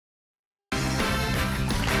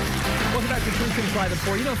Twin Cities Live at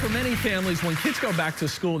 4. You know, for many families, when kids go back to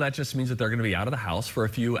school, that just means that they're going to be out of the house for a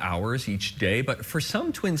few hours each day. But for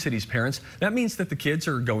some Twin Cities parents, that means that the kids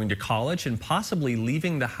are going to college and possibly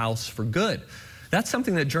leaving the house for good. That's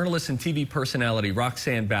something that journalist and TV personality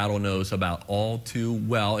Roxane Battle knows about all too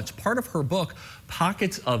well. It's part of her book,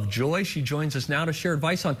 Pockets of Joy. She joins us now to share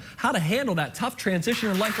advice on how to handle that tough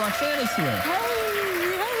transition in life. Roxane is here.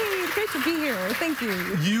 Great to be here. Thank you.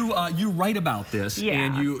 You write about this, yeah.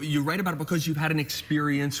 And you write about it because you've had an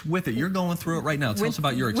experience with it. You're going through it right now. Tell us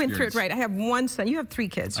about your experience. Went through it, right. I have one son. You have 3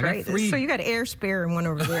 kids, right? 3. So you got air spare and one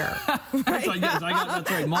over there. Right? That's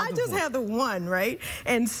right. Multiple. I just had the one, right?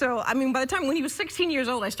 And so, I mean, by the time when he was 16 years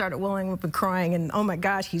old, I started welling up and crying, and oh my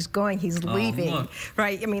gosh, he's leaving,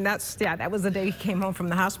 right? I mean, that was the day he came home from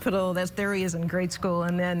the hospital. There he is in grade school,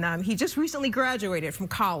 and then he just recently graduated from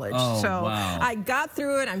college. Oh, so wow. I got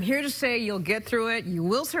through it. I'm here to say you'll get through it. You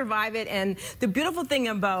will survive it. And the beautiful thing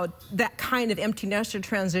about that kind of empty nester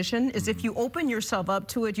transition is if you open yourself up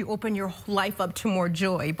to it, you open your life up to more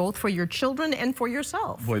joy, both for your children and for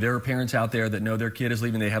yourself. Boy, there are parents out there that know their kid is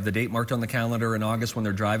leaving. They have the date marked on the calendar in August when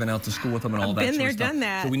they're driving out to school with them and all that Been sort there, of stuff. done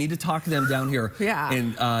that. So we need to talk to them down here. Yeah.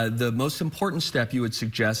 And the most important step you would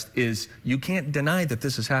suggest is you can't deny that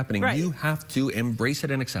this is happening. Right. You have to embrace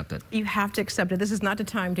it and accept it. You have to accept it. This is not the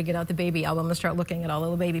time to get out the baby album and start looking at all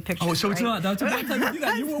the baby pictures. Oh, so right? it's not. That's a bad time to do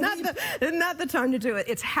that. It's not the time to do it.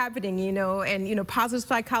 It's happening, you know, and, you know, positive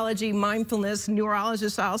psychology, mindfulness,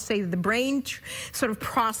 neurologists, I'll say the brain sort of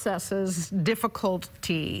processes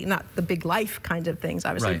difficulty, not the big life kind of things,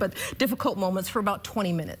 obviously, right, but difficult moments for about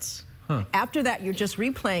 20 minutes. Huh. After that, you're just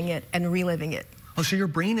replaying it and reliving it. Oh, so your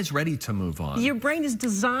brain is ready to move on. Your brain is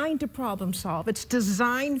designed to problem solve. It's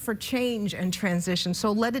designed for change and transition,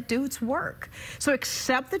 so let it do its work. So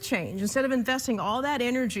accept the change. Instead of investing all that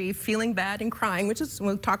energy, feeling bad and crying, which is,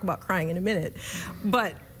 we'll talk about crying in a minute,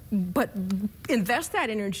 but invest that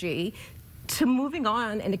energy to moving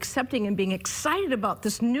on and accepting and being excited about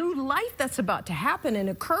this new life that's about to happen and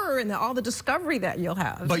occur and all the discovery that you'll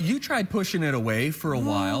have. But you tried pushing it away for a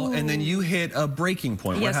while, and then you hit a breaking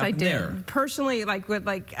point. Yes, what happened I did. There? Personally,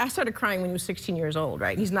 I started crying when he was 16 years old,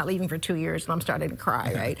 right? He's not leaving for 2 years, and I'm starting to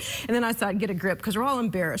cry, right? And then I thought, get a grip, because we're all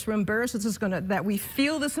embarrassed. We're embarrassed that we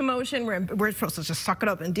feel this emotion. We're supposed to just suck it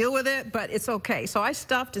up and deal with it, but it's okay. So I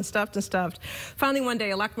stuffed and stuffed and stuffed. Finally, one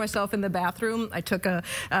day, I locked myself in the bathroom. I took a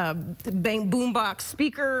boombox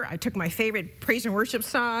speaker. I took my favorite praise and worship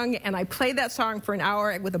song, and I played that song for an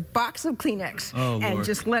hour with a box of Kleenex, and Lord,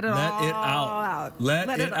 just let it all out.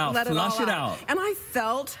 Let it out. Flush it out. And I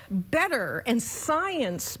felt better, and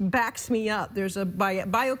science backs me up. There's a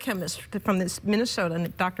biochemist from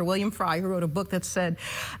Minnesota, Dr. William Fry, who wrote a book that said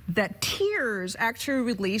that tears actually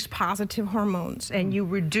release positive hormones, and you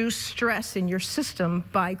reduce stress in your system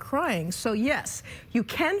by crying. So yes, you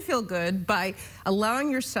can feel good by allowing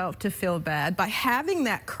yourself to feel bad, by having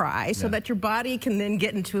that cry, so that your body can then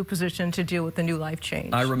get into a position to deal with the new life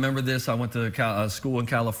change. I remember this. I went to school in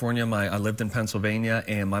California. I lived in Pennsylvania,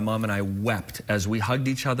 and my mom and I wept as we hugged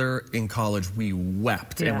each other in college. We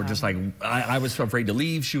wept, and we're just like, I was so afraid to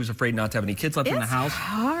leave. She was afraid not to have any kids left in the house. It's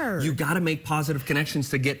hard. You got to make positive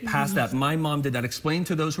connections to get past that. My mom did that. Explain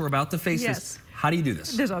to those who are about to face this. How do you do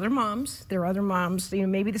this? There's other moms. There are other moms. You know,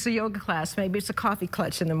 maybe it's a yoga class. Maybe it's a coffee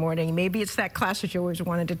clutch in the morning. Maybe it's that class that you always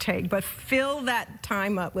wanted to take. But fill that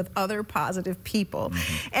time up with other positive people.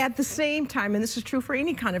 At the same time, and this is true for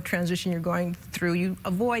any kind of transition you're going through, you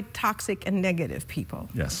avoid toxic and negative people.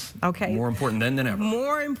 Yes. Okay. More important then than ever.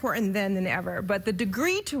 More important then than ever. But the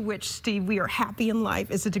degree to which, Steve, we are happy in life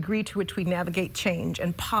is the degree to which we navigate change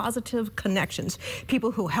and positive connections. People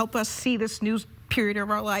who help us see this new period of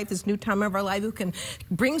our life, this new time of our life, who can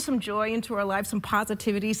bring some joy into our life, some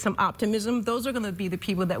positivity, some optimism. Those are going to be the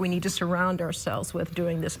people that we need to surround ourselves with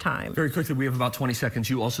during this time. Very quickly, we have about 20 seconds.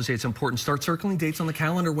 You also say it's important. Start circling dates on the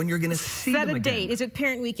calendar when you're going to see them again. Set a date. Is it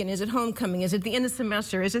parent weekend? Is it homecoming? Is it the end of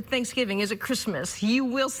semester? Is it Thanksgiving? Is it Christmas? You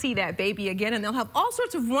will see that baby again, and they'll have all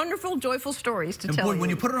sorts of wonderful, joyful stories to tell you. When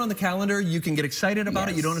you put it on the calendar, you can get excited about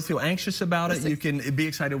it. You don't have to feel anxious about it. You can be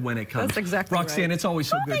excited when it comes. That's exactly Roxane, right. It's always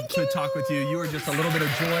so good to talk with you. You are just a little bit of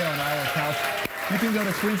joy on our couch. You can go to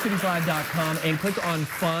TwinCitiesLive.com and click on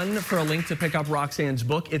Fun for a link to pick up Roxane's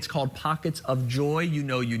book. It's called Pockets of Joy. You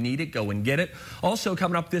know you need it. Go and get it. Also,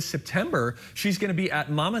 coming up this September, she's going to be at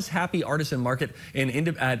Mama's Happy Artisan Market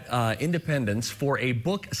at Independence for a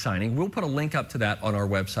book signing. We'll put a link up to that on our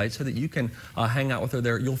website so that you can hang out with her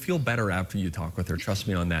there. You'll feel better after you talk with her. Trust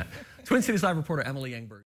me on that. Twin Cities Live reporter Emily Engberg.